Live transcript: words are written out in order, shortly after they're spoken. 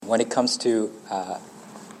When it comes to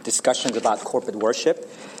discussions about corporate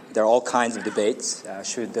worship, there are all kinds of debates.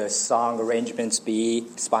 Should the song arrangements be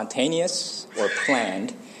spontaneous or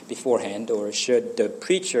planned beforehand, or should the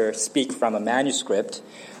preacher speak from a manuscript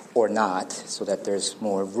or not, so that there's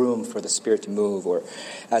more room for the Spirit to move?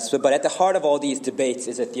 But at the heart of all these debates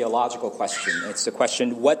is a theological question. It's the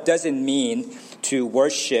question, what does it mean to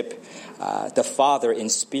worship the Father in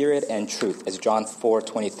spirit and truth, as John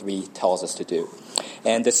 4:23 tells us to do?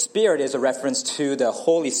 And the Spirit is a reference to the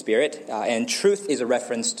Holy Spirit, and truth is a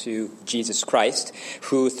reference to Jesus Christ,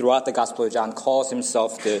 who throughout the Gospel of John calls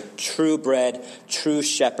himself the true bread, true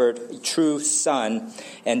shepherd, true son,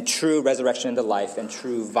 and true resurrection and the life, and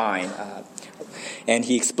true vine. And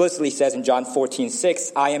he explicitly says in John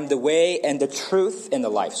 14:6, I am the way and the truth and the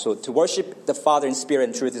life. So to worship the Father in spirit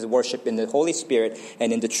and truth is worship in the Holy Spirit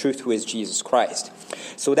and in the truth who is Jesus Christ.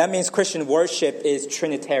 So that means Christian worship is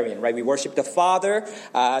Trinitarian, right? We worship the Father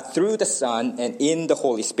through the Son and in the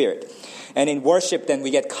Holy Spirit. And in worship, then,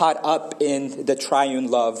 we get caught up in the triune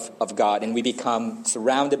love of God, and we become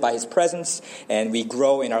surrounded by His presence, and we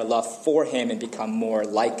grow in our love for Him and become more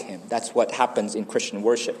like Him. That's what happens in Christian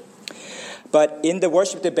worship. But in the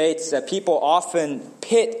worship debates, people often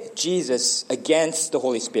pit Jesus against the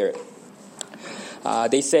Holy Spirit.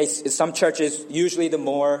 They say some churches, usually the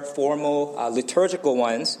more formal liturgical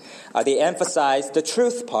ones, they emphasize the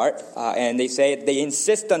truth part, and they say they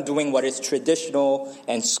insist on doing what is traditional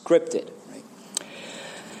and scripted. Right?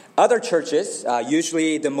 Other churches,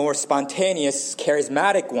 usually the more spontaneous,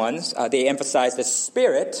 charismatic ones, they emphasize the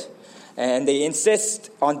Spirit, and they insist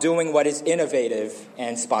on doing what is innovative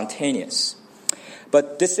and spontaneous.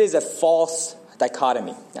 But this is a false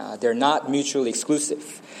dichotomy. They're not mutually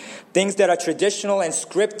exclusive. Things that are traditional and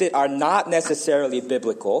scripted are not necessarily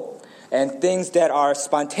biblical, and things that are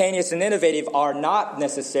spontaneous and innovative are not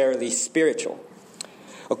necessarily spiritual.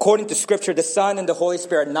 According to Scripture, the Son and the Holy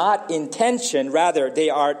Spirit are not in tension. Rather, they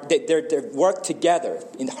work together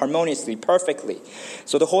harmoniously, perfectly.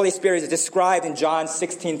 So the Holy Spirit is described in John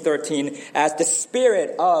 16:13 as the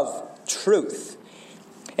Spirit of truth.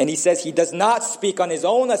 And he says he does not speak on his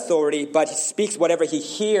own authority, but he speaks whatever he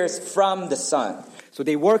hears from the Son. So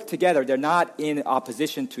they work together. They're not in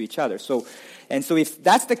opposition to each other. So if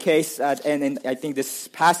that's the case, and I think this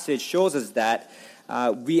passage shows us that,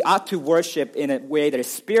 we ought to worship in a way that is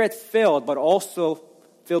Spirit-filled, but also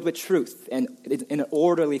filled with truth and in an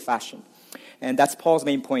orderly fashion. And that's Paul's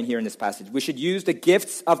main point here in this passage. We should use the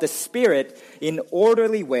gifts of the Spirit in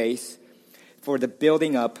orderly ways for the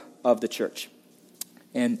building up of the church.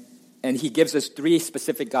 And he gives us three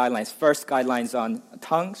specific guidelines. First, guidelines on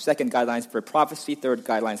tongues. Second, guidelines for prophecy. Third,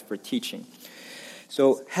 guidelines for teaching.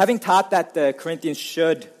 So having taught that the Corinthians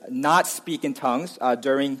should not speak in tongues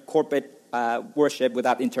during corporate worship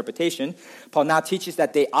without interpretation, Paul now teaches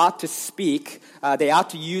that they ought to speak, they ought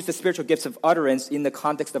to use the spiritual gifts of utterance in the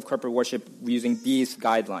context of corporate worship using these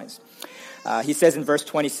guidelines. He says in verse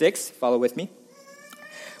 26, follow with me,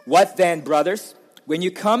 "What then, brothers? When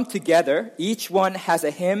you come together, each one has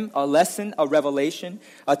a hymn, a lesson, a revelation,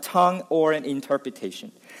 a tongue, or an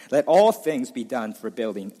interpretation. Let all things be done for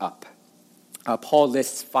building up." Paul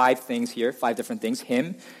lists 5 things here, 5 different things: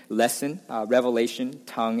 hymn, lesson, revelation,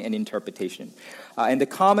 tongue, and interpretation. And the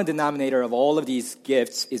common denominator of all of these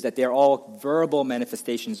gifts is that they're all verbal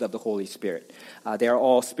manifestations of the Holy Spirit. They are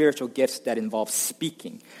all spiritual gifts that involve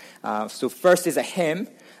speaking. So first is a hymn,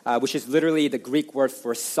 which is literally the Greek word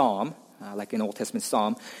for psalm. Like an Old Testament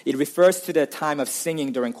psalm. It refers to the time of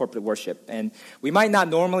singing during corporate worship. And we might not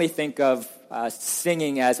normally think of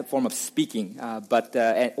singing as a form of speaking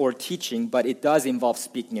or teaching, but it does involve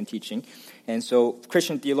speaking and teaching. And so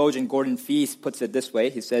Christian theologian Gordon Fees puts it this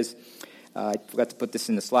way. He says, I forgot to put this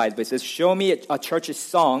in the slides, but it says, "Show me a church's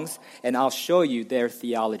songs, and I'll show you their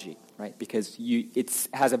theology." Right? Because it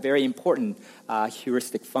has a very important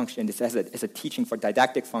heuristic function. It has a teaching for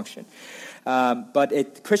didactic function.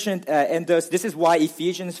 This is why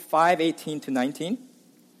Ephesians 5:18-19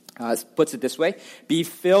 puts it this way: "Be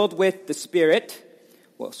filled with the Spirit."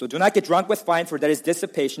 Well, so do not get drunk with wine, for that is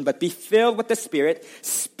dissipation, but be filled with the Spirit,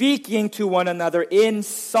 speaking to one another in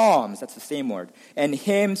psalms, that's the same word, and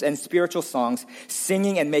hymns and spiritual songs,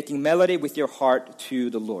 singing and making melody with your heart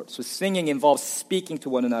to the Lord. So singing involves speaking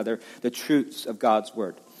to one another the truths of God's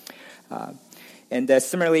word.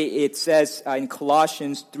 Similarly, it says in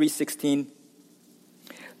Colossians 3:16,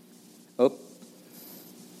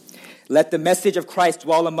 "Let the message of Christ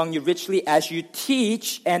dwell among you richly as you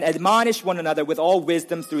teach and admonish one another with all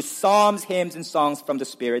wisdom through psalms, hymns, and songs from the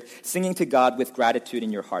Spirit, singing to God with gratitude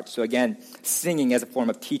in your heart." So again, singing as a form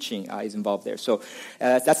of teaching is involved there. So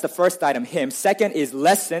that's the first item, hymn. Second is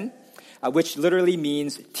lesson. which literally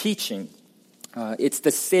means teaching. It's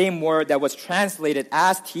the same word that was translated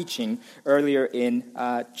as teaching earlier in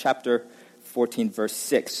chapter 14, verse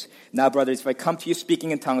 6. Now, brothers, if I come to you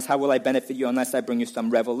speaking in tongues, how will I benefit you unless I bring you some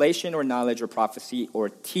revelation or knowledge or prophecy or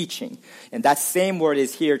teaching? And that same word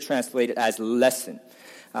is here translated as lesson.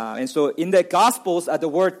 And so in the Gospels, the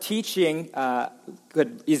word teaching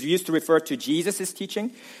is used to refer to Jesus'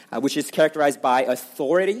 teaching, which is characterized by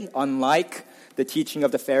authority, unlike the teaching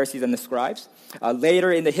of the Pharisees and the scribes.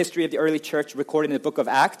 Later in the history of the early church, recorded in the book of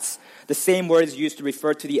Acts, the same word is used to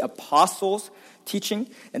refer to the apostles' teaching,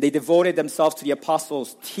 and they devoted themselves to the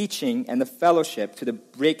apostles' teaching and the fellowship, to the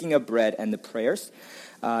breaking of bread and the prayers.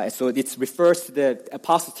 So it refers to the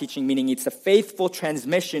apostles' teaching, meaning it's a faithful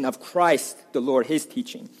transmission of Christ, the Lord, his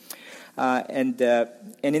teaching. And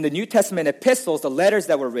in the New Testament epistles, the letters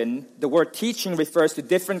that were written, the word teaching refers to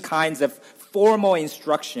different kinds of formal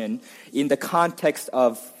instruction in the context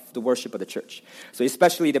of the worship of the church. So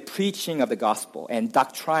especially the preaching of the gospel and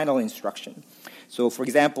doctrinal instruction. So for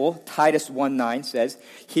example, Titus 1:9 says,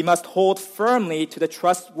 he must hold firmly to the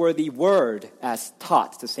trustworthy word as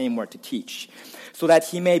taught, the same word to teach, so that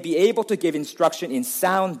he may be able to give instruction in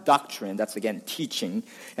sound doctrine, that's again teaching,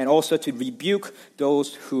 and also to rebuke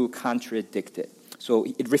those who contradict it. So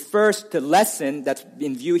it refers to lesson that's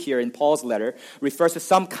in view here in Paul's letter, refers to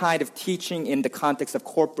some kind of teaching in the context of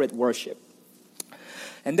corporate worship.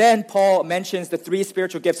 And then Paul mentions the three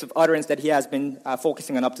spiritual gifts of utterance that he has been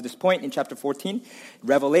focusing on up to this point in chapter 14,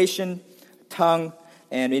 revelation, tongue,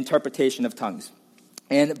 and interpretation of tongues.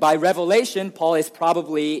 And by revelation, Paul is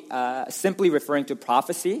probably simply referring to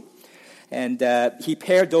prophecy. And he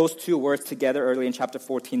paired those two words together early in chapter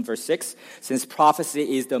 14, verse 6, since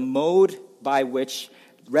prophecy is the mode by which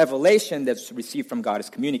revelation that's received from God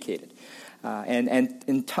is communicated. And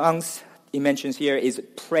in tongues, he mentions here, is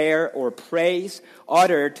prayer or praise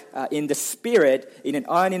uttered in the Spirit in an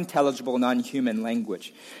unintelligible, non-human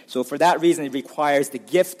language. So for that reason, it requires the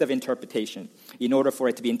gift of interpretation in order for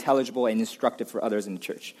it to be intelligible and instructive for others in the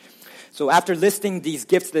church. So after listing these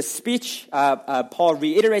gifts of the speech, Paul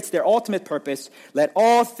reiterates their ultimate purpose: let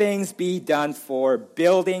all things be done for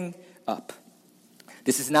building up.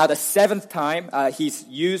 This is now the seventh time he's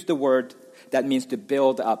used the word that means to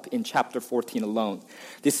build up in chapter 14 alone.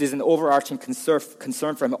 This is an overarching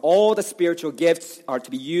concern for him. All the spiritual gifts are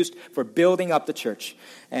to be used for building up the church.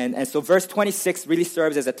 And so verse 26 really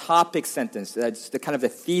serves as a topic sentence. That's the kind of the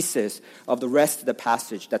thesis of the rest of the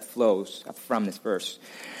passage that flows from this verse.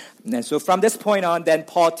 And so from this point on, then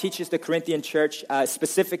Paul teaches the Corinthian church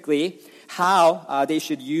specifically how they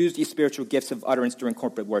should use these spiritual gifts of utterance during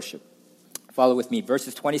corporate worship. Follow with me,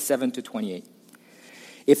 verses 27 to 28.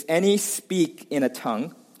 If any speak in a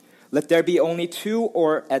tongue, let there be only two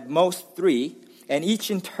or at most three, and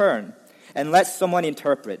each in turn, and let someone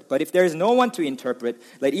interpret. But if there is no one to interpret,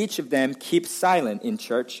 let each of them keep silent in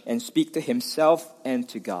church and speak to himself and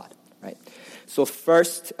to God. Right? So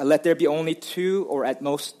first, let there be only two or at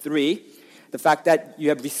most three. The fact that you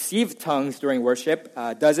have received tongues during worship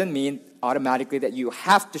doesn't mean automatically that you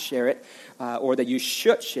have to share it or that you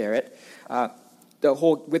should share it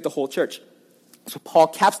with the whole church. So Paul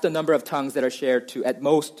caps the number of tongues that are shared to at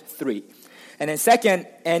most three. And then second,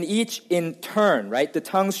 and each in turn, right? The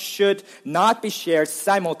tongues should not be shared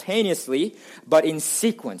simultaneously, but in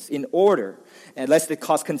sequence, in order, lest it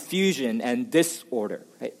cause confusion and disorder,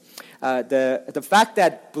 right? The fact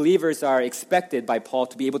that believers are expected by Paul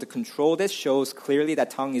to be able to control this shows clearly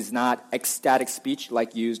that tongue is not ecstatic speech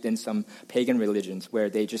like used in some pagan religions where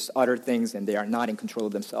they just utter things and they are not in control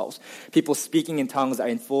of themselves. People speaking in tongues are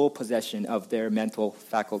in full possession of their mental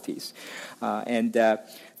faculties.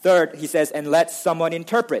 Third, he says, and let someone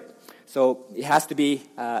interpret. So there has to be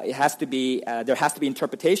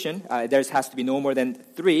interpretation. There has to be no more than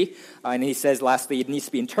three. And he says, lastly, it needs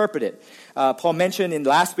to be interpreted. Paul mentioned in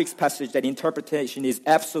last week's passage that interpretation is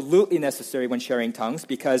absolutely necessary when sharing tongues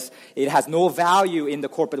because it has no value in the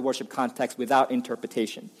corporate worship context without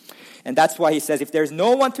interpretation. And that's why he says, if there's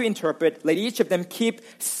no one to interpret, let each of them keep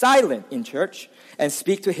silent in church and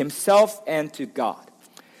speak to himself and to God.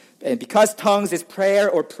 And because tongues is prayer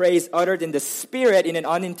or praise uttered in the Spirit in an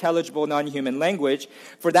unintelligible, non-human language,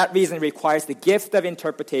 for that reason it requires the gift of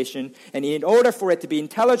interpretation. And in order for it to be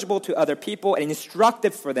intelligible to other people and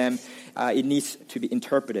instructive for them, it needs to be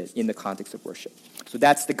interpreted in the context of worship. So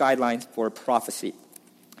that's the guidelines for prophecy.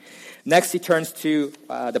 Next, he turns to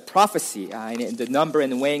the prophecy, and the number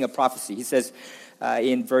and weighing of prophecy. He says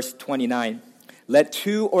in verse 29, let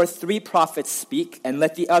 2 or 3 prophets speak, and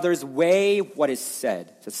let the others weigh what is said.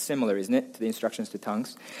 So it's similar, isn't it, to the instructions to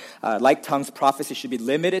tongues? Like tongues, prophecy should be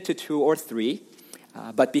limited to 2 or 3.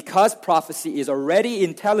 But because prophecy is already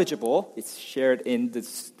intelligible, it's shared in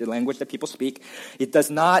the language that people speak, it does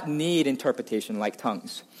not need interpretation like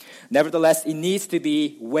tongues. Nevertheless, it needs to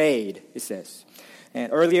be weighed, it says.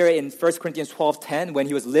 And earlier in 1 Corinthians 12:10, when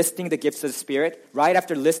he was listing the gifts of the Spirit, right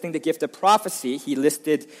after listing the gift of prophecy, he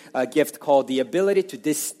listed a gift called the ability to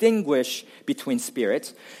distinguish between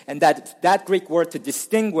spirits. And that Greek word to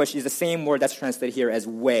distinguish is the same word that's translated here as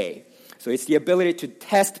weigh. So it's the ability to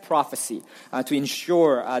test prophecy, to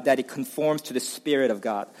ensure that it conforms to the Spirit of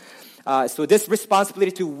God. So this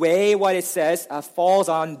responsibility to weigh what it says falls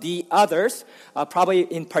on the others, probably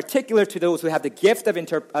in particular to those who have the gift of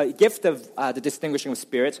the distinguishing of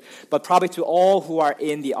spirits, but probably to all who are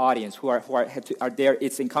in the audience, who are there.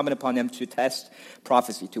 It's incumbent upon them to test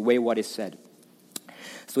prophecy, to weigh what is said.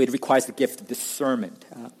 So it requires the gift of discernment.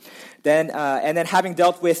 And then having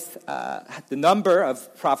dealt with the number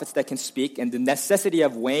of prophets that can speak and the necessity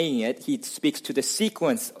of weighing it, he speaks to the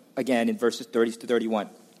sequence again in verses 30 to 31.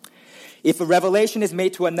 If a revelation is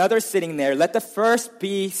made to another sitting there, let the first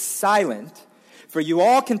be silent, for you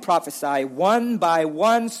all can prophesy one by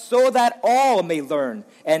one, so that all may learn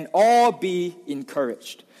and all be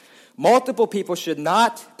encouraged. Multiple people should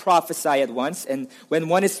not prophesy at once, and when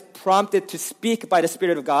one is prompted to speak by the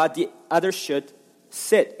Spirit of God, the other should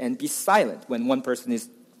sit and be silent when one person is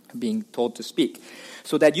being told to speak,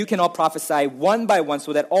 so that you can all prophesy one by one,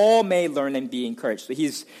 so that all may learn and be encouraged. So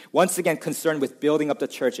he's once again concerned with building up the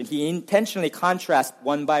church, and he intentionally contrasts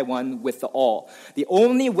one by one with the all. The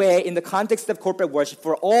only way in the context of corporate worship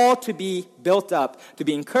for all to be built up, to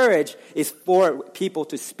be encouraged, is for people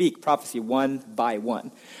to speak prophecy one by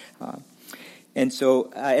one. And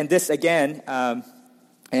this again,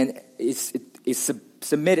 is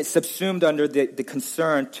subsumed under the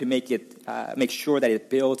concern to make sure that it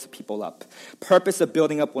builds people up. Purpose of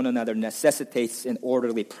building up one another necessitates an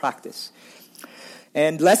orderly practice.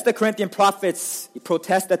 And lest the Corinthian prophets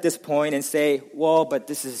protest at this point and say, well, but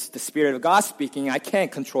this is the Spirit of God speaking. I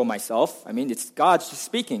can't control myself. I mean, it's God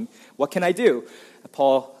speaking. What can I do?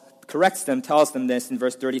 Paul corrects them, tells them this in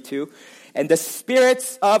verse 32. And the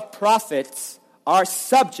spirits of prophets are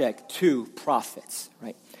subject to prophets,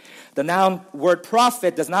 right? The noun word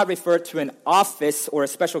prophet does not refer to an office or a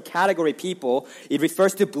special category of people. It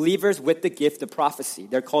refers to believers with the gift of prophecy.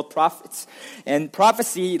 They're called prophets. And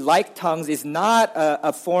prophecy, like tongues, is not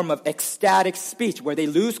a form of ecstatic speech where they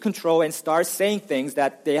lose control and start saying things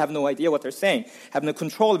that they have no idea what they're saying, have no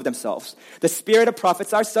control of themselves. The spirit of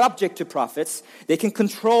prophets are subject to prophets. They can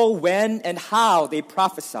control when and how they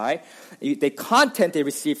prophesy. The content they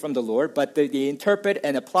receive from the Lord, but they interpret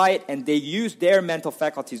and apply it, and they use their mental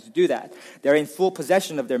faculties to do that. They're in full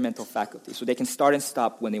possession of their mental faculties, so they can start and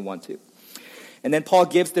stop when they want to. And then Paul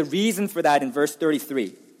gives the reason for that in verse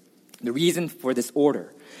 33, the reason for this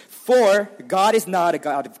order. For God is not a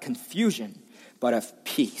God of confusion, but of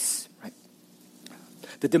peace. Right?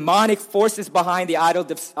 The demonic forces behind the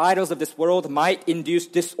idols of this world might induce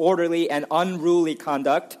disorderly and unruly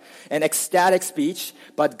conduct and ecstatic speech,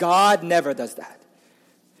 but God never does that.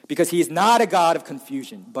 Because he is not a God of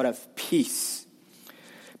confusion, but of peace.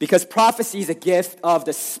 Because prophecy is a gift of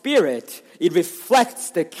the Spirit, it reflects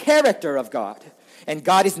the character of God. And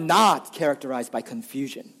God is not characterized by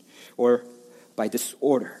confusion or by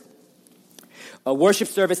disorder. A worship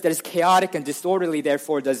service that is chaotic and disorderly,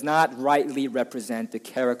 therefore, does not rightly represent the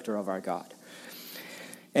character of our God.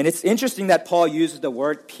 And it's interesting that Paul uses the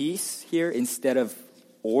word peace here instead of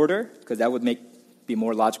order, because that would be a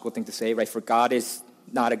more logical thing to say, right? For God is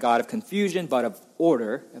not a God of confusion, but of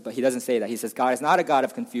order. But he doesn't say that. He says God is not a God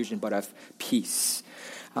of confusion, but of peace.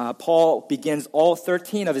 Paul begins all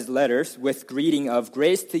 13 of his letters with greeting of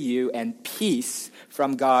grace to you and peace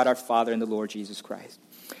from God our Father and the Lord Jesus Christ.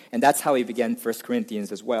 And that's how he began 1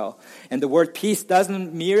 Corinthians as well. And the word peace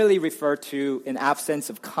doesn't merely refer to an absence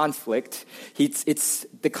of conflict. It's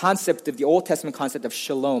the concept of the Old Testament concept of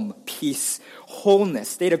shalom, peace, wholeness,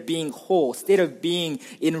 state of being whole, state of being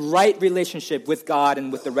in right relationship with God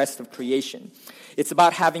and with the rest of creation. It's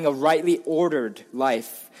about having a rightly ordered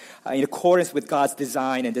life in accordance with God's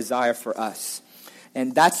design and desire for us.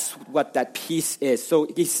 And that's what that peace is. So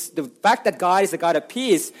the fact that God is a God of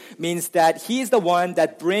peace means that he's the one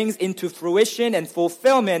that brings into fruition and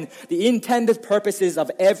fulfillment the intended purposes of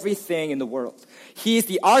everything in the world. He is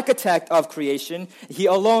the architect of creation. He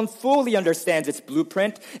alone fully understands its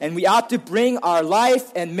blueprint, and we ought to bring our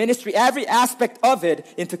life and ministry, every aspect of it,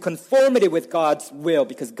 into conformity with God's will,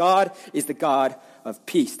 because God is the God of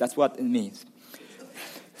peace. That's what it means.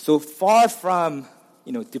 So far from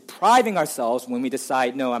depriving ourselves when we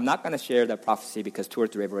decide, no, I'm not going to share that prophecy because 2 or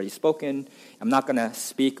 3 have already spoken. I'm not going to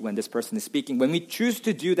speak when this person is speaking. When we choose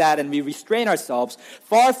to do that and we restrain ourselves,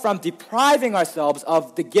 far from depriving ourselves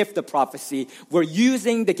of the gift of prophecy, we're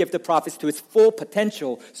using the gift of prophecy to its full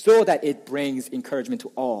potential so that it brings encouragement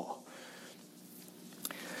to all.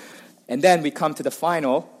 And then we come to the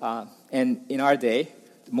final, and in our day,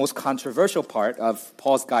 the most controversial part of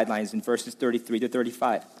Paul's guidelines in verses 33 to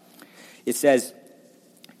 35. It says,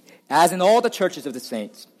 as in all the churches of the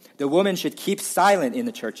saints, the women should keep silent in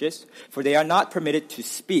the churches, for they are not permitted to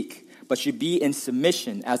speak, but should be in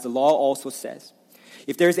submission, as the law also says.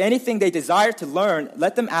 If there is anything they desire to learn,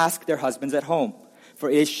 let them ask their husbands at home, for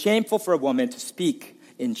it is shameful for a woman to speak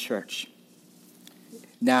in church.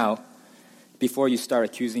 Now, before you start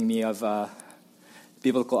accusing me of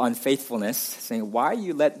biblical unfaithfulness, saying, why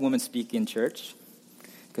you let women speak in church?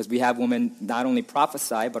 Because we have women not only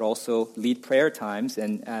prophesy, but also lead prayer times.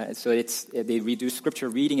 And so they do scripture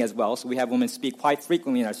reading as well. So we have women speak quite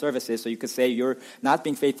frequently in our services. So you could say you're not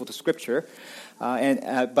being faithful to scripture.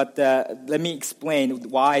 But let me explain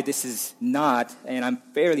why this is not, and I'm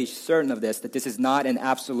fairly certain of this, that this is not an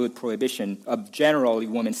absolute prohibition of generally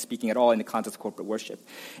women speaking at all in the context of corporate worship.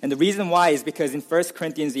 And the reason why is because in 1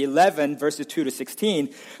 Corinthians 11, verses 2 to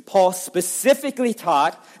 16, Paul specifically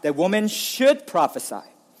taught that women should prophesy,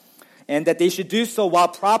 and that they should do so while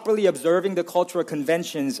properly observing the cultural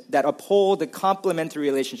conventions that uphold the complementary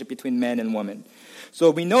relationship between men and women. So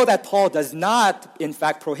we know that Paul does not, in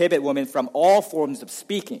fact, prohibit women from all forms of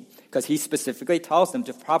speaking, because he specifically tells them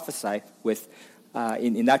to prophesy with,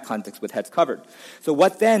 in that context, with heads covered. So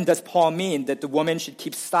what then does Paul mean that the woman should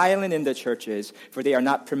keep silent in the churches, for they are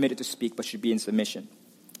not permitted to speak, but should be in submission?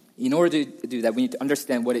 In order to do that, we need to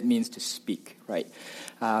understand what it means to speak, right?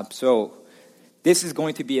 So this is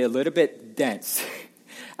going to be a little bit dense.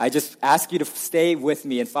 I just ask you to stay with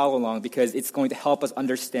me and follow along because it's going to help us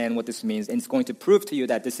understand what this means, and it's going to prove to you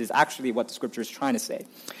that this is actually what the scripture is trying to say.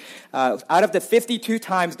 Out of the 52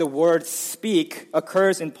 times the word speak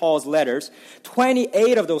occurs in Paul's letters,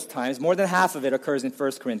 28 of those times, more than half of it, occurs in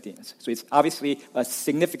 1 Corinthians. So it's obviously a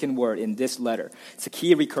significant word in this letter. It's a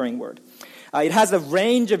key recurring word. It has a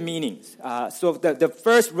range of meanings. So the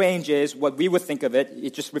first range is what we would think of it.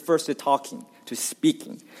 It just refers to talking, to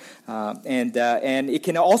speaking. And it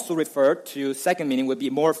can also refer to, second meaning would be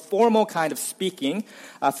more formal kind of speaking.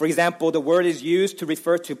 For example, the word is used to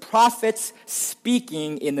refer to prophets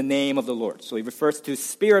speaking in the name of the Lord. So it refers to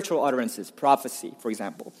spiritual utterances, prophecy, for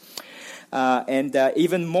example.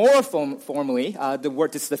 Even more formally,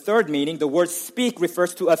 this is the third meaning, the word speak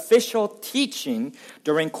refers to official teaching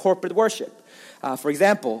during corporate worship. For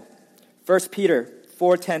example, 1 Peter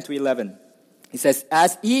 4:10 to 11, he says,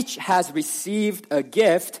 as each has received a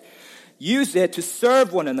gift, use it to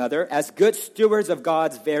serve one another as good stewards of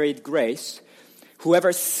God's varied grace.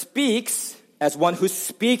 Whoever speaks as one who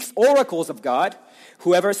speaks oracles of God,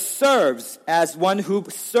 whoever serves as one who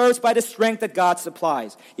serves by the strength that God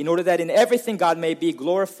supplies, in order that in everything God may be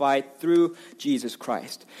glorified through Jesus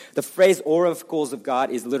Christ. The phrase oracles of God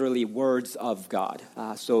is literally words of God.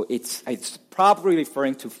 So it's probably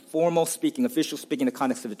referring to formal speaking, official speaking in the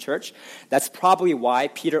context of the church. That's probably why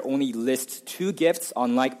Peter only lists 2 gifts,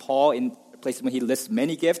 unlike Paul in places when he lists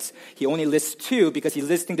many gifts. He only lists 2 because he's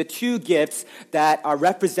listing the 2 gifts that are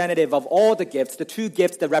representative of all the gifts, the 2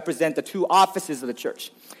 gifts that represent the 2 offices of the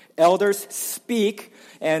church. Elders speak,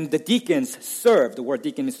 and the deacons serve. The word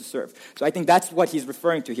deacon means to serve. So I think that's what he's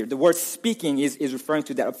referring to here. The word speaking is referring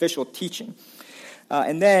to that official teaching.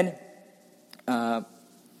 And then, I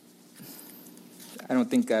don't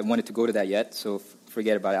think I wanted to go to that yet, so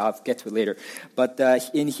forget about it. I'll get to it later. But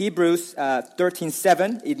in Hebrews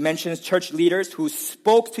 13:7, it mentions church leaders who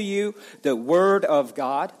spoke to you the word of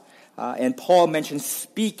God. And Paul mentions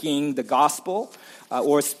speaking the gospel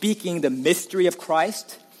or speaking the mystery of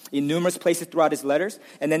Christ in numerous places throughout his letters.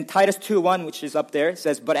 And then Titus 2:1, which is up there,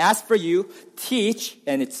 says, but as for you, teach,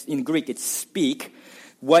 and it's in Greek, it's speak,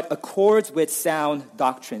 what accords with sound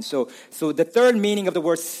doctrine. So the third meaning of the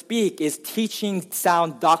word speak is teaching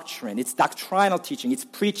sound doctrine. It's doctrinal teaching. It's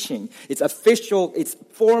preaching. It's official. It's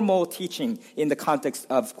formal teaching in the context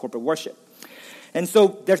of corporate worship. And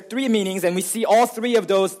so there are 3 meanings, and we see all 3 of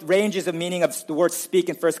those ranges of meaning of the word speak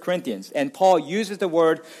in 1 Corinthians. And Paul uses the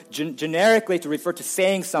word generically to refer to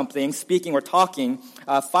saying something, speaking or talking,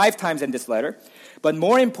 5 times in this letter. But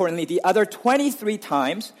more importantly, the other 23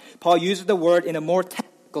 times, Paul uses the word in a more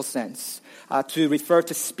technical sense to refer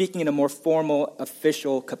to speaking in a more formal,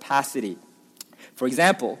 official capacity. For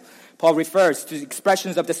example, Paul refers to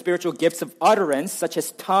expressions of the spiritual gifts of utterance, such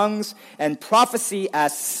as tongues and prophecy,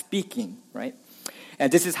 as speaking, right?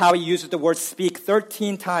 And this is how he uses the word speak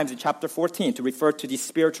 13 times in chapter 14 to refer to these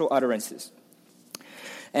spiritual utterances.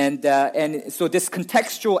 And so this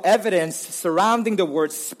contextual evidence surrounding the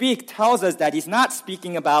word speak tells us that he's not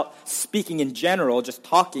speaking about speaking in general, just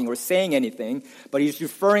talking or saying anything, but he's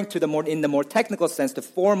referring to in the more technical sense, the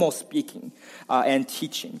formal speaking and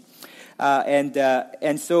teaching.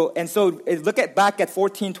 And so look back at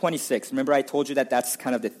 14:26. Remember I told you that that's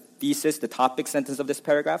kind of the thesis, the topic sentence of this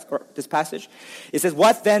paragraph or this passage. It says,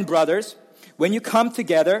 "What then, brothers, when you come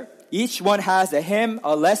together, each one has a hymn,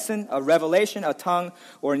 a lesson, a revelation, a tongue,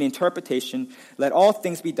 or an interpretation. Let all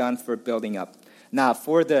things be done for building up." Now,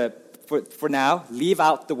 for now, leave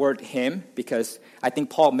out the word hymn, because I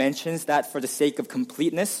think Paul mentions that for the sake of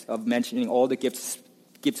completeness, of mentioning all the gifts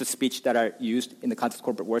of speech that are used in the context of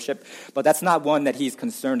corporate worship. But that's not one that he's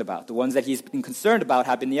concerned about. The ones that he's been concerned about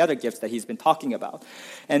have been the other gifts that he's been talking about.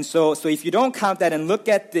 And so if you don't count that and look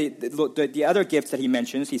at the other gifts that he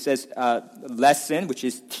mentions, he says lesson, which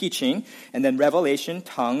is teaching, and then revelation,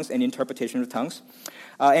 tongues, and interpretation of tongues.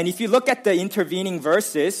 And if you look at the intervening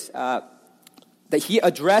verses, that he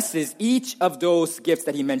addresses each of those gifts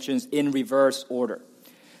that he mentions in reverse order.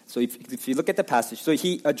 So if you look at the passage, so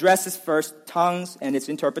he addresses first tongues and its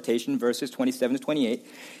interpretation, verses 27 to 28,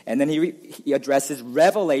 and then he addresses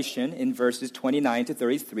revelation in verses 29 to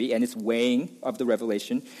 33, and its weighing of the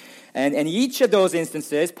revelation. And in each of those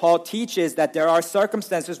instances, Paul teaches that there are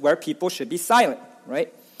circumstances where people should be silent,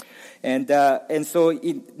 right? And so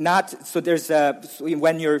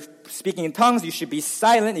when you're speaking in tongues, you should be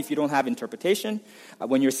silent if you don't have interpretation.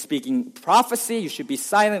 When you're speaking prophecy, you should be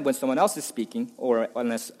silent when someone else is speaking, or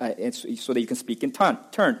unless so that you can speak in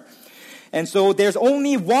turn. And so there's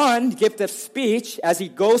only one gift of speech, as he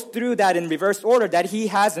goes through that in reverse order, that he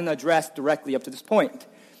hasn't addressed directly up to this point,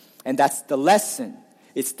 and that's the lesson.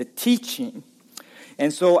 It's the teaching.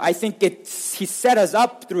 And so I think he set us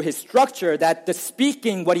up through his structure that the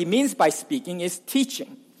speaking, what he means by speaking, is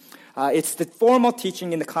teaching. It's the formal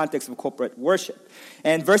teaching in the context of corporate worship.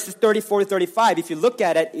 And verses 34 to 35, if you look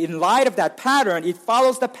at it, in light of that pattern, it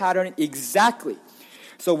follows the pattern exactly.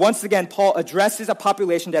 So once again, Paul addresses a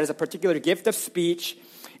population that has a particular gift of speech,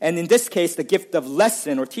 and in this case, the gift of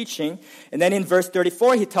lesson or teaching. And then in verse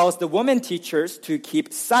 34, he tells the woman teachers to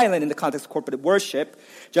keep silent in the context of corporate worship,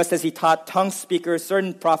 just as he taught tongue speakers,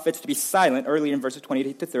 certain prophets, to be silent earlier in verses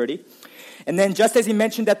 28 to 30. And then just as he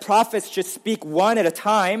mentioned that prophets should speak one at a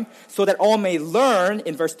time so that all may learn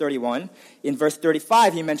in verse 31, in verse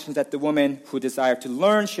 35 he mentions that the women who desire to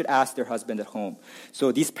learn should ask their husband at home.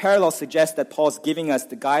 So these parallels suggest that Paul's giving us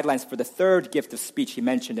the guidelines for the third gift of speech he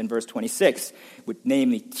mentioned in verse 26,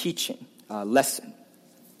 namely teaching, lesson.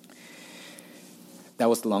 That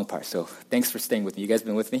was the long part, so thanks for staying with me. You guys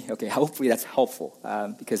been with me? Okay, hopefully that's helpful.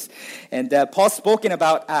 Paul's spoken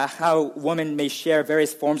about how women may share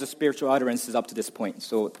various forms of spiritual utterances up to this point.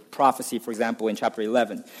 So prophecy, for example, in chapter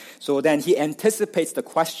 11. So then he anticipates the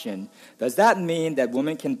question, does that mean that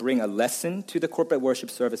women can bring a lesson to the corporate worship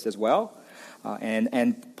service as well?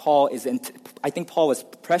 And Paul I think Paul was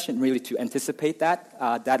prescient really to anticipate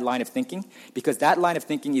that line of thinking, because that line of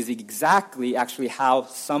thinking is exactly actually how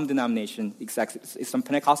some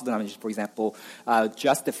Pentecostal denominations, for example,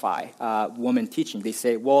 justify women teaching. They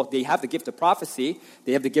say, well, they have the gift of prophecy,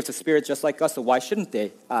 they have the gift of spirit just like us, so why shouldn't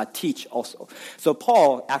they teach also? So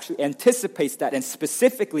Paul actually anticipates that and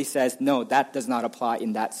specifically says, no, that does not apply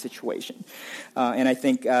in that situation. And I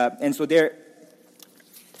think,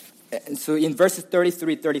 So in verses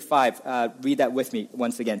 33, 35, read that with me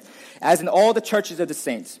once again. As in all the churches of the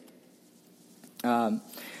saints,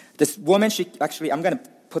 this woman, I'm going to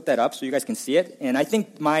put that up so you guys can see it. And I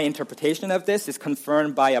think my interpretation of this is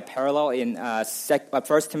confirmed by a parallel in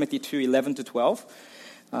 1 Timothy 2, 11 to 12.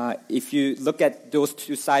 If you look at those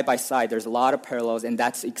two side by side, there's a lot of parallels, and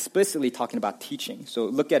that's explicitly talking about teaching. So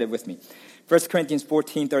look at it with me. 1 Corinthians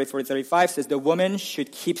 14, 34 to 35 says, the woman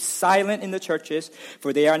should keep silent in the churches,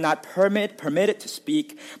 for they are not permitted to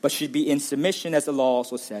speak, but should be in submission, as the law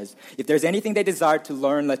also says. If there's anything they desire to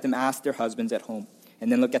learn, let them ask their husbands at home.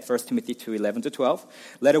 And then look at 1 Timothy 2, 11 to 12.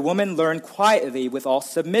 Let a woman learn quietly with all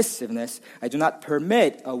submissiveness. I do not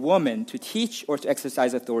permit a woman to teach or to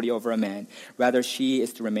exercise authority over a man. Rather, she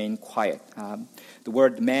is to remain quiet. The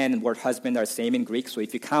word man and word husband are the same in Greek. So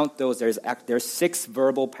if you count those, there's 6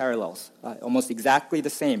 verbal parallels, almost exactly the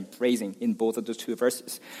same phrasing in both of those two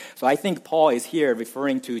verses. So I think Paul is here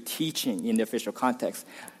referring to teaching in the official context.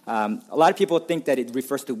 A lot of people think that it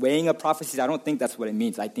refers to weighing of prophecies. I don't think that's what it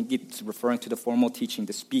means. I think it's referring to the formal teaching,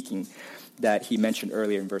 the speaking that he mentioned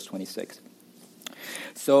earlier in verse 26.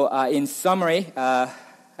 So in summary,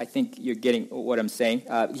 I I think you're getting what I'm saying.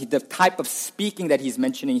 The type of speaking that he's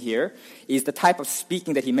mentioning here is the type of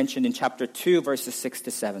speaking that he mentioned in chapter 2, verses 6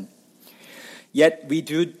 to 7. Yet we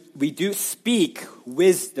do speak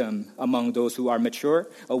wisdom among those who are mature,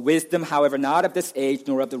 a wisdom, however, not of this age,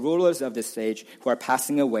 nor of the rulers of this age who are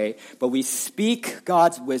passing away, but we speak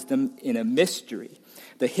God's wisdom in a mystery,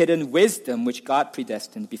 the hidden wisdom which God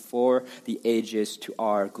predestined before the ages to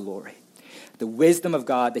our glory. The wisdom of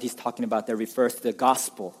God that he's talking about there refers to the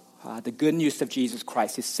gospel, the good news of Jesus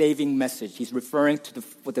Christ, his saving message. He's referring to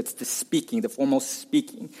the speaking, the formal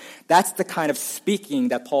speaking. That's the kind of speaking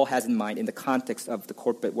that Paul has in mind in the context of the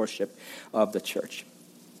corporate worship of the church.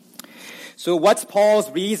 So what's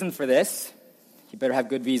Paul's reason for this? You better have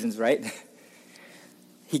good reasons, right?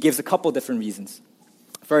 He gives a couple different reasons.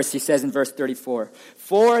 First, he says in verse 34,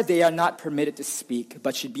 "For they are not permitted to speak,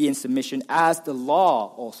 but should be in submission, as the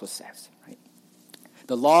law also says."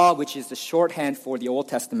 The law, which is the shorthand for the Old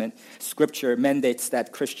Testament scripture, mandates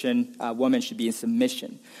that Christian women should be in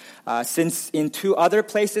submission. Since in two other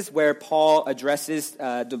places where Paul addresses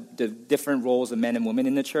the different roles of men and women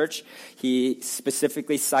in the church, he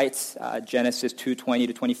specifically cites Genesis 2:20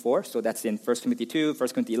 to 24. So that's in 1 Timothy 2,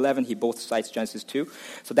 1 Timothy 11. He both cites Genesis 2.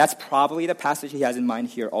 So that's probably the passage he has in mind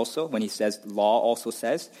here also when he says law also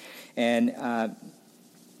says. And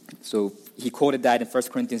so he quoted that in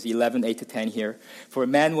 1 Corinthians 11, 8 to 10 here. "For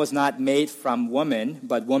man was not made from woman,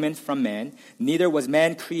 but woman from man. Neither was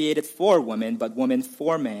man created for woman, but woman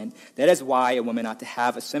for man. That is why a woman ought to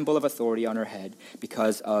have a symbol of authority on her head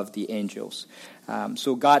because of the angels."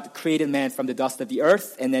 So God created man from the dust of the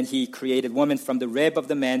earth, and then he created woman from the rib of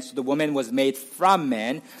the man. So the woman was made from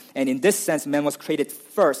man. And in this sense, man was created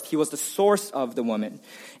first. He was the source of the woman.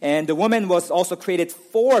 And the woman was also created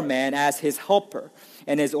for man as his helper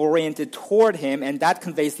and is oriented toward him, and that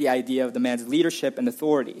conveys the idea of the man's leadership and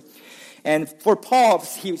authority. And for Paul,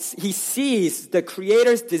 he sees the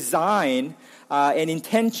Creator's design and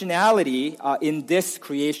intentionality in this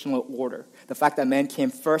creational order. The fact that man came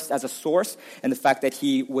first as a source, and the fact that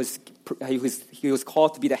he was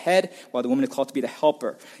called to be the head, while the woman is called to be the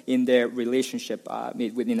helper in their relationship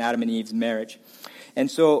within Adam and Eve's marriage. And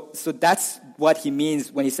so that's what he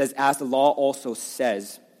means when he says, "as the law also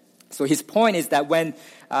says." So his point is that when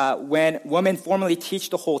women formally teach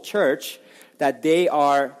the whole church, that they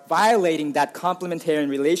are violating that complementarian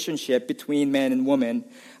relationship between man and woman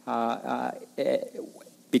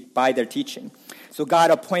by their teaching. So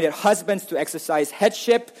God appointed husbands to exercise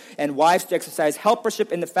headship and wives to exercise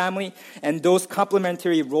helpership in the family, and those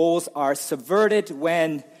complementary roles are subverted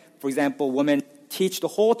when, for example, women teach the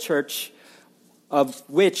whole church, of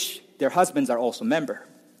which their husbands are also member,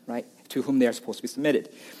 right, to whom they are supposed to be submitted.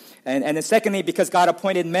 And then secondly, because God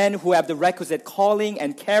appointed men who have the requisite calling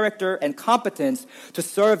and character and competence to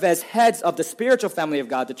serve as heads of the spiritual family of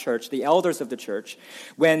God, the church, the elders of the church,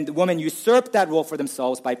 when the women usurp that role for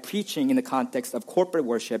themselves by preaching in the context of corporate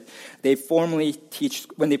worship, when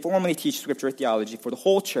they formally teach scripture theology for the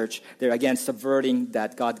whole church, they're again subverting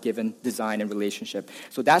that God-given design and relationship.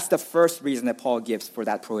 So that's the first reason that Paul gives for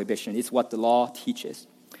that prohibition. It's what the law teaches.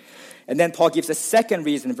 And then Paul gives a second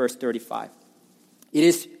reason in verse 35. It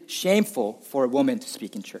is shameful for a woman to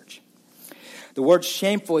speak in church. The word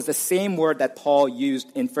shameful is the same word that Paul used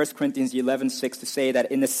in 1 Corinthians 11:6 to say that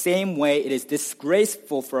in the same way it is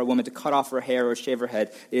disgraceful for a woman to cut off her hair or shave her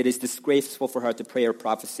head. It is disgraceful for her to pray or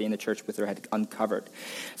prophesy in the church with her head uncovered.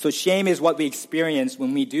 So shame is what we experience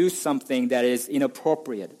when we do something that is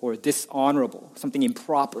inappropriate or dishonorable, something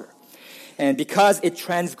improper. And because it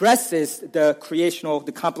transgresses the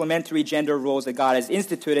complementary gender roles that God has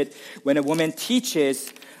instituted, when a woman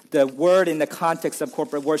teaches the word in the context of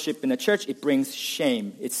corporate worship in the church, it brings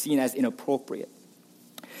shame. It's seen as inappropriate.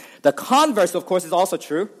 The converse, of course, is also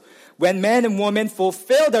true. When men and women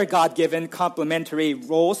fulfill their God-given complementary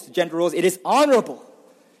roles, gender roles, it is honorable.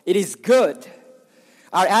 It is good.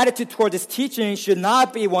 Our attitude toward this teaching should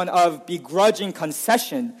not be one of begrudging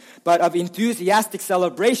concession, but of enthusiastic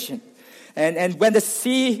celebration. And when the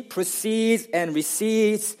sea proceeds and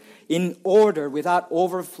recedes in order without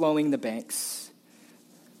overflowing the banks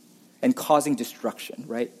and causing destruction,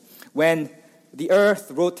 right? When the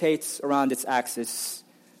earth rotates around its axis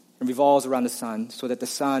and revolves around the sun so that the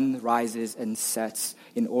sun rises and sets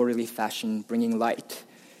in orderly fashion, bringing light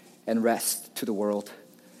and rest to the world.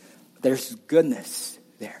 There's goodness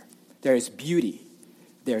there. There is beauty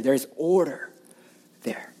there. There is order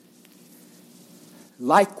there.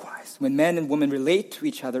 Likewise, when men and women relate to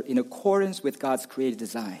each other in accordance with God's created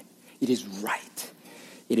design, it is right,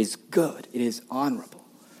 it is good, it is honorable.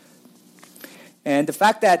 And the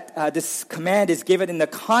fact that this command is given in the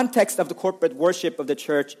context of the corporate worship of the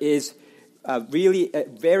church is really a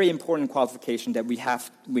very important qualification that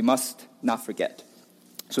we must not forget.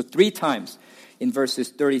 So 3 times in verses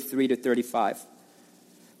 33 to 35,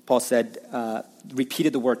 Paul said,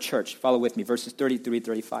 repeated the word church. Follow with me, verses 33 to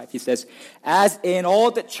 35. He says, as in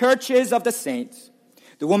all the churches of the saints,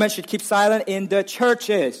 the woman should keep silent in the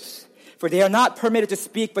churches, for they are not permitted to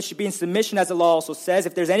speak, but should be in submission, as the law also says.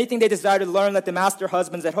 If there's anything they desire to learn, let them ask their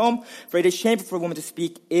husbands at home, for it is shameful for a woman to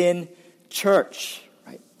speak in church.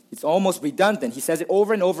 Right? It's almost redundant. He says it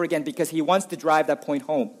over and over again because he wants to drive that point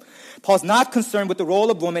home. Paul's not concerned with the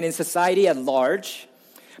role of women in society at large,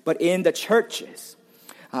 but in the churches.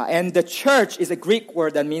 And the church is a Greek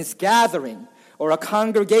word that means gathering or a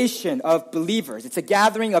congregation of believers. It's a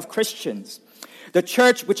gathering of Christians. The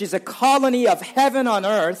church, which is a colony of heaven on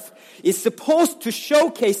earth, is supposed to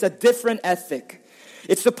showcase a different ethic.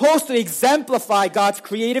 It's supposed to exemplify God's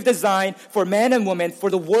creative design for men and women for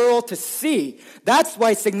the world to see. That's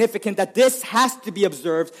why it's significant that this has to be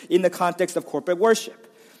observed in the context of corporate worship.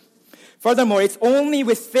 Furthermore, it's only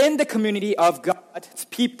within the community of God's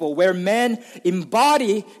people where men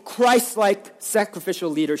embody Christ-like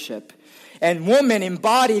sacrificial leadership and women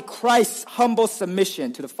embody Christ's humble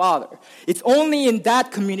submission to the Father. It's only in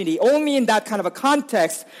that community, only in that kind of a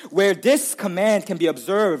context where this command can be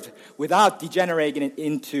observed without degenerating it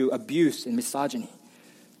into abuse and misogyny.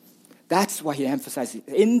 That's why he emphasizes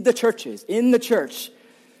in the churches, in the church.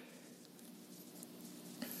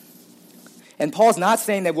 And Paul's not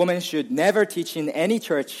saying that women should never teach in any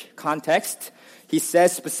church context. He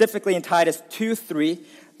says specifically in Titus 2:3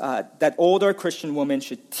 that older Christian women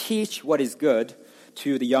should teach what is good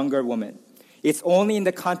to the younger women. It's only in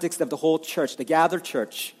the context of the whole church, the gathered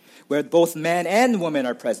church, where both men and women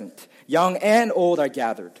are present, young and old are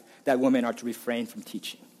gathered, that women are to refrain from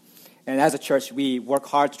teaching. And as a church, we work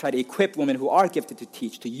hard to try to equip women who are gifted to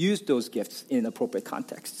teach, to use those gifts in appropriate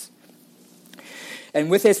contexts. And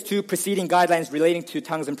with his 2 preceding guidelines relating to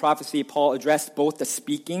tongues and prophecy, Paul addressed both the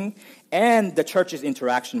speaking and the church's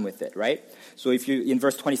interaction with it, right? So in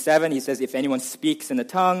verse 27, he says, if anyone speaks in a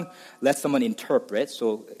tongue, let someone interpret.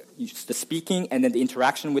 So the speaking and then the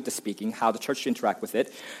interaction with the speaking, how the church should interact with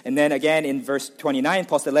it. And then again in verse 29,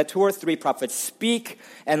 Paul said, let 2 or 3 prophets speak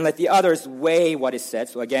and let the others weigh what is said.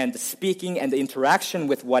 So again, the speaking and the interaction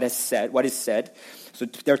with what is said. So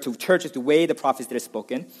there are 2 churches to weigh the prophets that are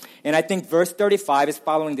spoken. And I think verse 35 is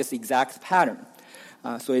following this exact pattern.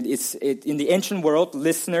 So in the ancient world,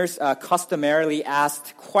 listeners customarily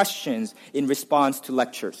asked questions in response to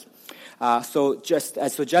lectures. So just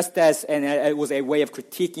as it was a way of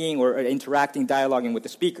critiquing or interacting, dialoguing with the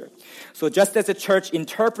speaker. So just as the church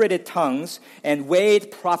interpreted tongues and weighed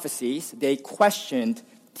prophecies, they questioned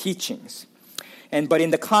teachings. But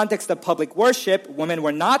in the context of public worship, women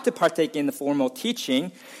were not to partake in the formal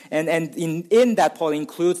teaching, and in that, Paul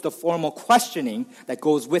includes the formal questioning that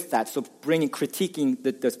goes with that, so critiquing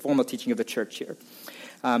the formal teaching of the church here.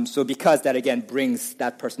 So because that, again, brings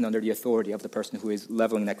that person under the authority of the person who is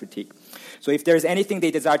leveling that critique. So if there's anything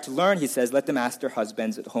they desire to learn, he says, let them ask their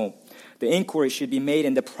husbands at home. The inquiry should be made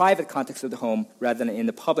in the private context of the home rather than in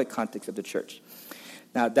the public context of the church.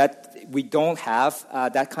 Now, that we don't have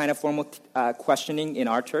that kind of formal questioning in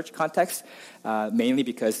our church context, mainly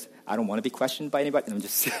because I don't want to be questioned by anybody. I'm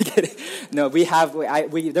just kidding. No,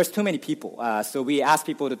 there's too many people. So we ask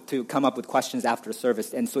people to come up with questions after the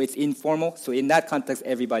service. And so it's informal. So in that context,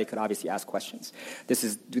 everybody could obviously ask questions.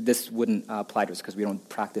 This wouldn't apply to us because we don't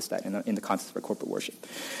practice that in the context of our corporate worship.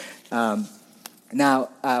 Now,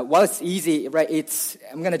 while it's easy, right?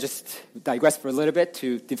 I'm going to just digress for a little bit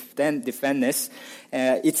to defend this.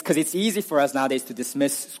 It's because it's easy for us nowadays to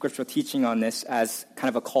dismiss scriptural teaching on this as kind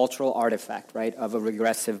of a cultural artifact, right, of a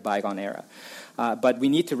regressive bygone era. But we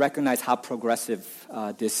need to recognize how progressive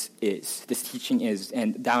this teaching is,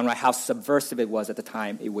 and downright how subversive it was at the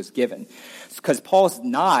time it was given. Because Paul's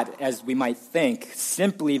not, as we might think,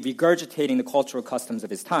 simply regurgitating the cultural customs of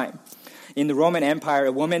his time. In the Roman Empire,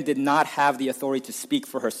 a woman did not have the authority to speak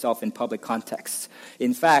for herself in public contexts.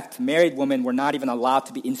 In fact, married women were not even allowed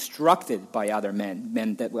to be instructed by other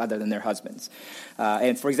men other than their husbands.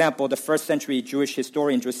 And for example, the first century Jewish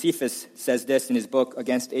historian Josephus says this in his book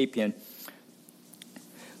Against Apion.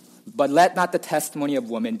 But let not the testimony of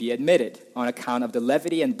women be admitted on account of the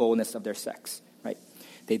levity and boldness of their sex. Right?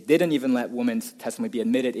 They didn't even let women's testimony be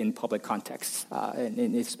admitted in public contexts,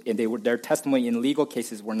 and their testimony in legal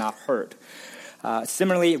cases were not heard.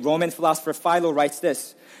 Similarly, Roman philosopher Philo writes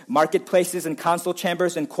this: marketplaces and council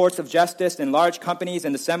chambers and courts of justice and large companies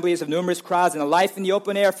and assemblies of numerous crowds and a life in the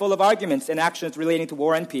open air full of arguments and actions relating to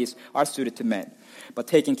war and peace are suited to men. But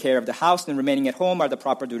taking care of the house and remaining at home are the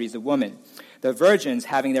proper duties of women. The virgins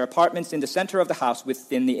having their apartments in the center of the house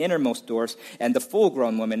within the innermost doors, and the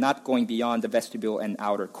full-grown women not going beyond the vestibule and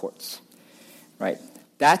outer courts. Right?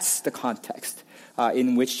 That's the context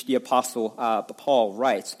in which the Apostle Paul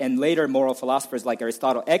writes. And later, moral philosophers like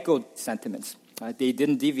Aristotle echoed sentiments. They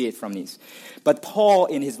didn't deviate from these. But Paul,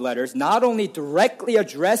 in his letters, not only directly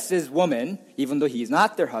addresses women, even though he is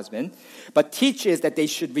not their husband, but teaches that they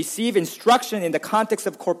should receive instruction in the context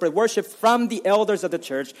of corporate worship from the elders of the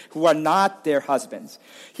church who are not their husbands.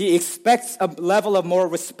 He expects a level of moral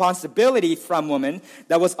responsibility from women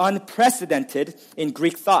that was unprecedented in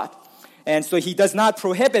Greek thought. And so he does not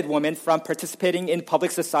prohibit women from participating in public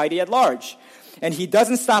society at large. And he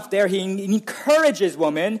doesn't stop there. He encourages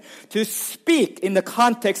women to speak in the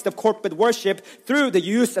context of corporate worship through the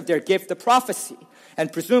use of their gift of prophecy,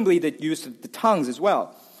 and presumably the use of the tongues as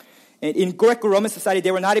well. And in Greco-Roman society,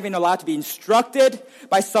 they were not even allowed to be instructed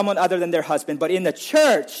by someone other than their husband. But in the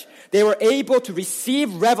church, they were able to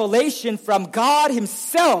receive revelation from God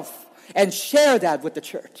himself and share that with the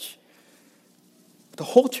church. The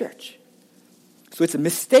whole church. So it's a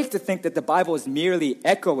mistake to think that the Bible is merely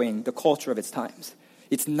echoing the culture of its times.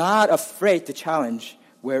 It's not afraid to challenge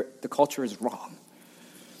where the culture is wrong.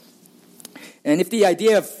 And if the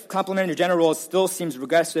idea of complementary gender roles still seems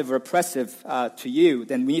regressive or oppressive to you,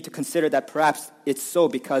 then we need to consider that perhaps it's so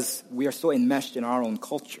because we are so enmeshed in our own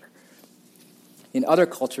culture. In other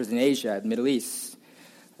cultures in Asia, the Middle East,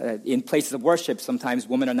 in places of worship, sometimes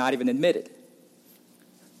women are not even admitted.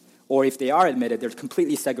 Or if they are admitted, they're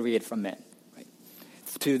completely segregated from men.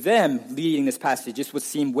 To them, reading this passage, this would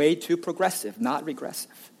seem way too progressive, not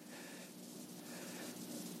regressive.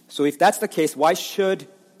 So if that's the case, why should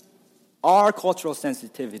our cultural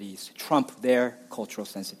sensitivities trump their cultural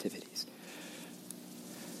sensitivities?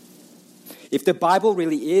 If the Bible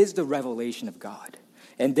really is the revelation of God,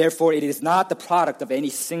 and therefore it is not the product of any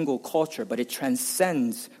single culture, but it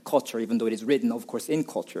transcends culture, even though it is written, of course, in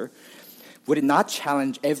culture, would it not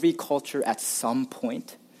challenge every culture at some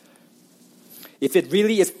point? If it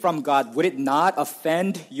really is from God, would it not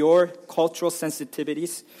offend your cultural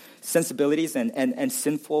sensibilities, and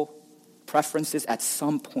sinful preferences at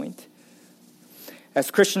some point? As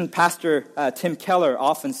Christian pastor Tim Keller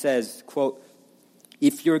often says, quote,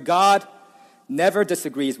 "If your God never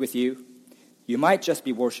disagrees with you, you might just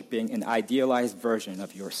be worshiping an idealized version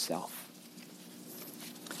of yourself."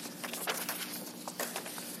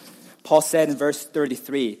 Paul said in verse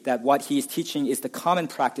 33 that what he is teaching is the common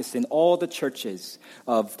practice in all the churches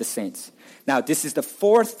of the saints. Now, this is the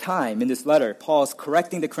fourth time in this letter Paul is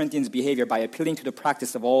correcting the Corinthians' behavior by appealing to the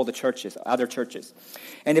practice of all the churches, other churches.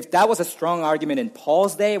 And if that was a strong argument in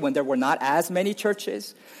Paul's day, when there were not as many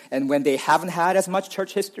churches, and when they haven't had as much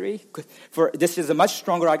church history, this is a much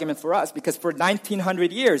stronger argument for us, because for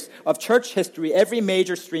 1900 years of church history, every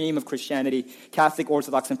major stream of Christianity, Catholic,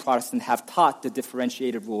 Orthodox, and Protestant, have taught the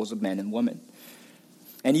differentiated roles of men and women.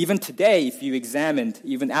 And even today, if you examined,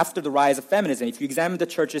 even after the rise of feminism, if you examine the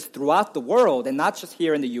churches throughout the world, and not just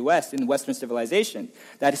here in the U.S., in Western civilization,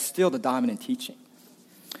 that is still the dominant teaching.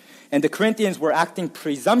 And the Corinthians were acting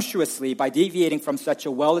presumptuously by deviating from such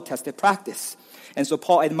a well-attested practice. And so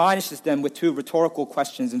Paul admonishes them with two rhetorical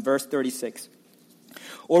questions in verse 36.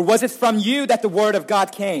 "Or was it from you that the word of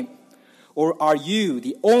God came? Or are you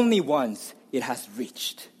the only ones it has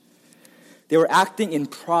reached?" They were acting in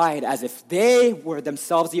pride as if they were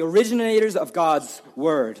themselves the originators of God's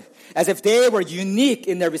word, as if they were unique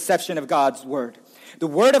in their reception of God's word. The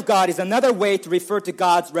word of God is another way to refer to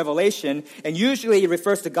God's revelation, and usually it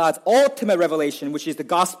refers to God's ultimate revelation, which is the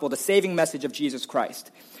gospel, the saving message of Jesus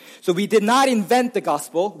Christ. So we did not invent the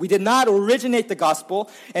gospel. We did not originate the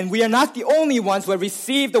gospel. And we are not the only ones who have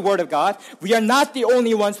received the word of God. We are not the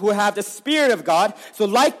only ones who have the Spirit of God. So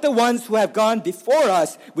like the ones who have gone before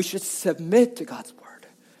us, we should submit to God's word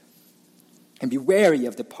and be wary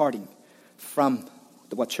of departing from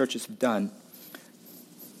what churches have done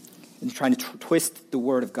and trying to twist the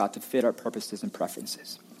word of God to fit our purposes and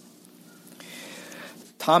preferences.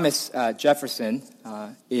 Thomas Jefferson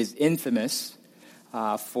is infamous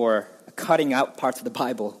for cutting out parts of the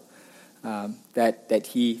Bible that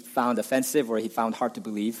he found offensive or he found hard to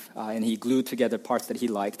believe, and he glued together parts that he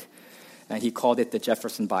liked, and he called it the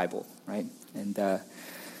Jefferson Bible, right? And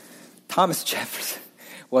Thomas Jefferson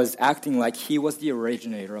was acting like he was the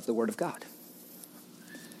originator of the Word of God.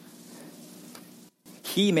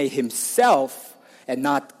 He made himself, and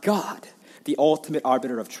not God, the ultimate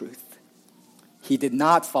arbiter of truth. He did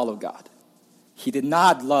not follow God. He did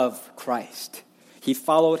not love Christ. He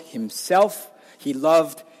followed himself. He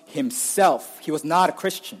loved himself. He was not a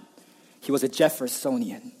Christian. He was a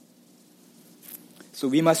Jeffersonian. So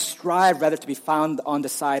we must strive rather to be found on the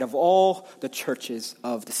side of all the churches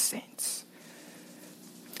of the saints.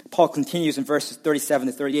 Paul continues in verses 37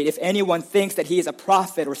 to 38. If anyone thinks that he is a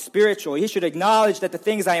prophet or spiritual, he should acknowledge that the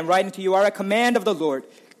things I am writing to you are a command of the Lord.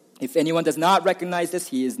 If anyone does not recognize this,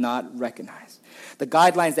 he is not recognized. The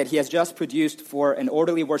guidelines that he has just produced for an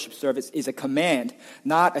orderly worship service is a command,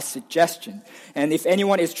 not a suggestion. And if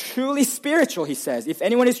anyone is truly spiritual, he says, if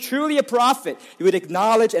anyone is truly a prophet, he would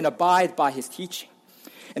acknowledge and abide by his teaching.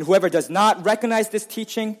 And whoever does not recognize this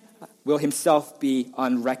teaching will himself be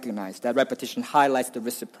unrecognized. That repetition highlights the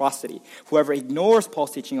reciprocity. Whoever ignores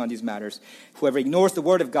Paul's teaching on these matters, whoever ignores the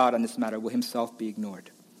word of God on this matter, will himself be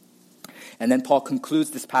ignored. And then Paul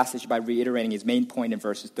concludes this passage by reiterating his main point in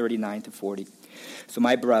verses 39 to 40. So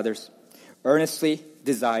my brothers, earnestly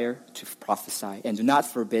desire to prophesy, and do not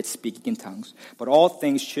forbid speaking in tongues, but all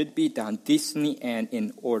things should be done decently and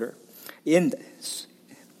in order.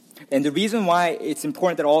 And the reason why it's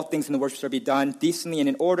important that all things in the worship should be done decently and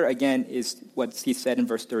in order, again, is what he said in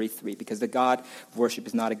verse 33, because the God of worship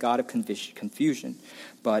is not a God of confusion,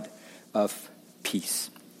 but of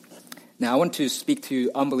peace. Now, I want to speak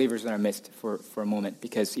to unbelievers in our midst for a moment,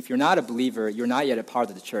 because if you're not a believer, you're not yet a part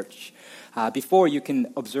of the church. Before you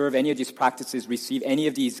can observe any of these practices, receive any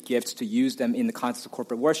of these gifts to use them in the context of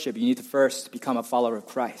corporate worship, you need to first become a follower of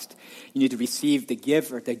Christ. You need to receive the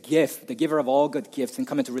giver of all good gifts, and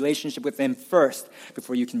come into relationship with him first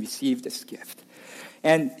before you can receive this gift.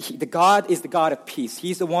 And the God is the God of peace.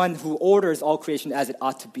 He's the one who orders all creation as it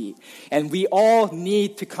ought to be. And we all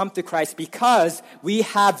need to come to Christ because we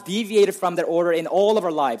have deviated from that order in all of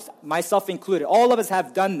our lives, myself included. All of us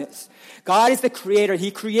have done this. God is the creator. He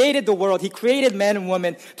created the world. He created men and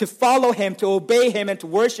women to follow him, to obey him, and to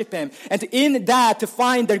worship him. And in that, to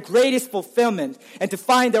find their greatest fulfillment and to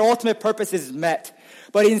find their ultimate purposes met.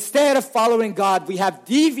 But instead of following God, we have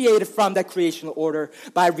deviated from that creational order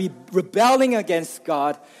by rebelling against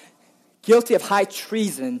God, guilty of high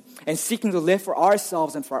treason, and seeking to live for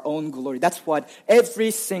ourselves and for our own glory. That's what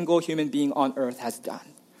every single human being on earth has done.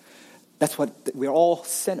 That's what we're all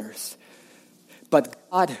sinners. But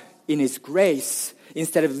God, in his grace,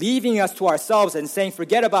 instead of leaving us to ourselves and saying,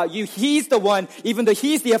 forget about you, he's the one, even though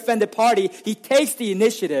he's the offended party, he takes the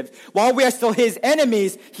initiative. While we are still his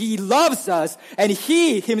enemies, he loves us, and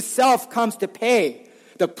he himself comes to pay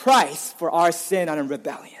the price for our sin and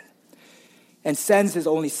rebellion, and sends his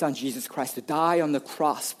only son, Jesus Christ, to die on the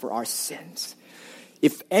cross for our sins.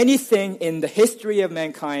 If anything in the history of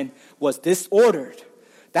mankind was disordered,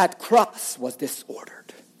 that cross was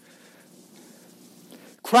disordered.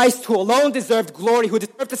 Christ, who alone deserved glory, who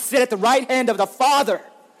deserved to sit at the right hand of the Father,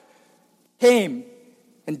 came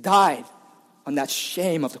and died on that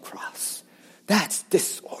shame of the cross. That's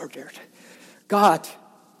disordered. God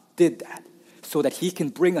did that so that he can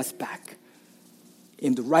bring us back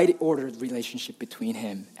in the right ordered relationship between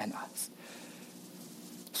him and us.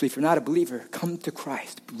 So if you're not a believer, come to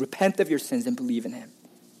Christ, repent of your sins, and believe in him.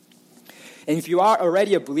 And if you are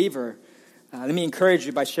already a believer, let me encourage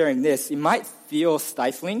you by sharing this. It might feel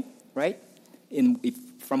stifling, right?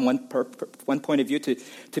 From one point of view,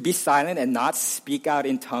 to be silent and not speak out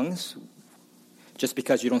in tongues just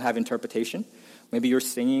because you don't have interpretation. Maybe you're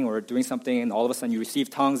singing or doing something and all of a sudden you receive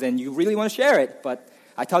tongues and you really want to share it, but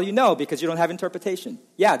I tell you no because you don't have interpretation.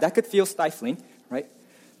 Yeah, that could feel stifling, right?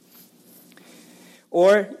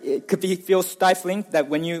 Or it could feel stifling that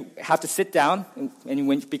when you have to sit down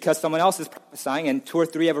because someone else is prophesying and 2 or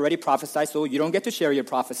 3 have already prophesied, so you don't get to share your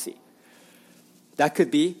prophecy. That could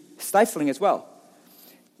be stifling as well.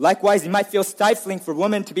 Likewise, it might feel stifling for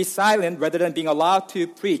women to be silent rather than being allowed to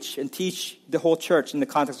preach and teach the whole church in the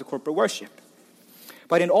context of corporate worship.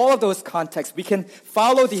 But in all of those contexts, we can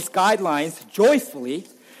follow these guidelines joyfully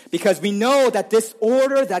because we know that this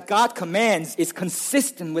order that God commands is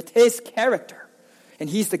consistent with his character. And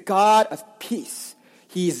he's the God of peace.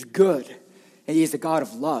 He is good. And he is the God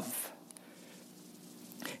of love.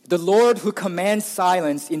 The Lord who commands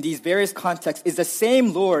silence in these various contexts is the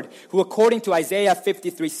same Lord who, according to Isaiah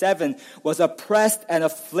 53:7, was oppressed and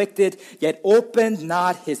afflicted, yet opened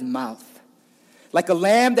not his mouth. Like a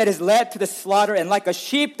lamb that is led to the slaughter, and like a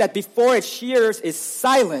sheep that before its shearers is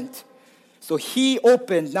silent, so he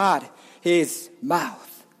opened not his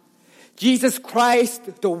mouth. Jesus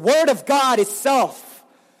Christ, the Word of God itself,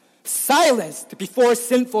 silenced before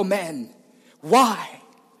sinful men. Why?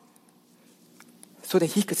 So that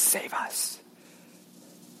he could save us.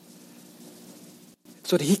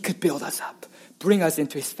 So that he could build us up, bring us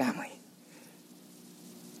into his family.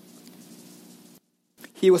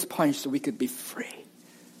 He was punished so we could be free.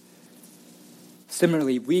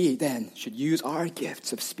 Similarly, we then should use our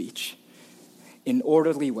gifts of speech in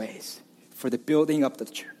orderly ways for the building up of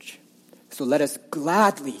the church. So let us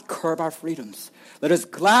gladly curb our freedoms. Let us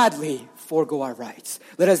gladly forego our rights.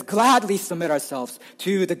 Let us gladly submit ourselves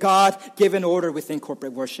to the God-given order within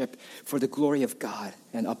corporate worship for the glory of God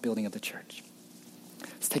and upbuilding of the church.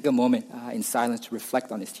 Let's take a moment in silence to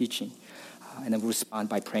reflect on this teaching, and then we'll respond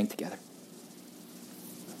by praying together.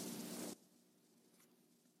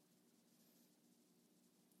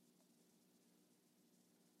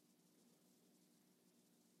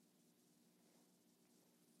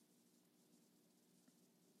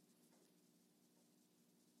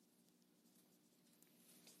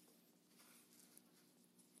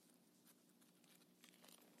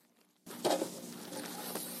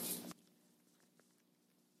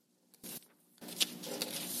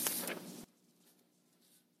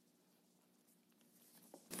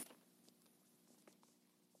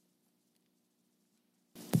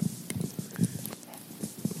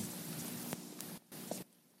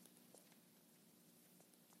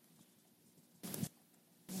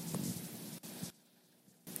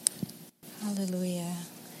 Hallelujah.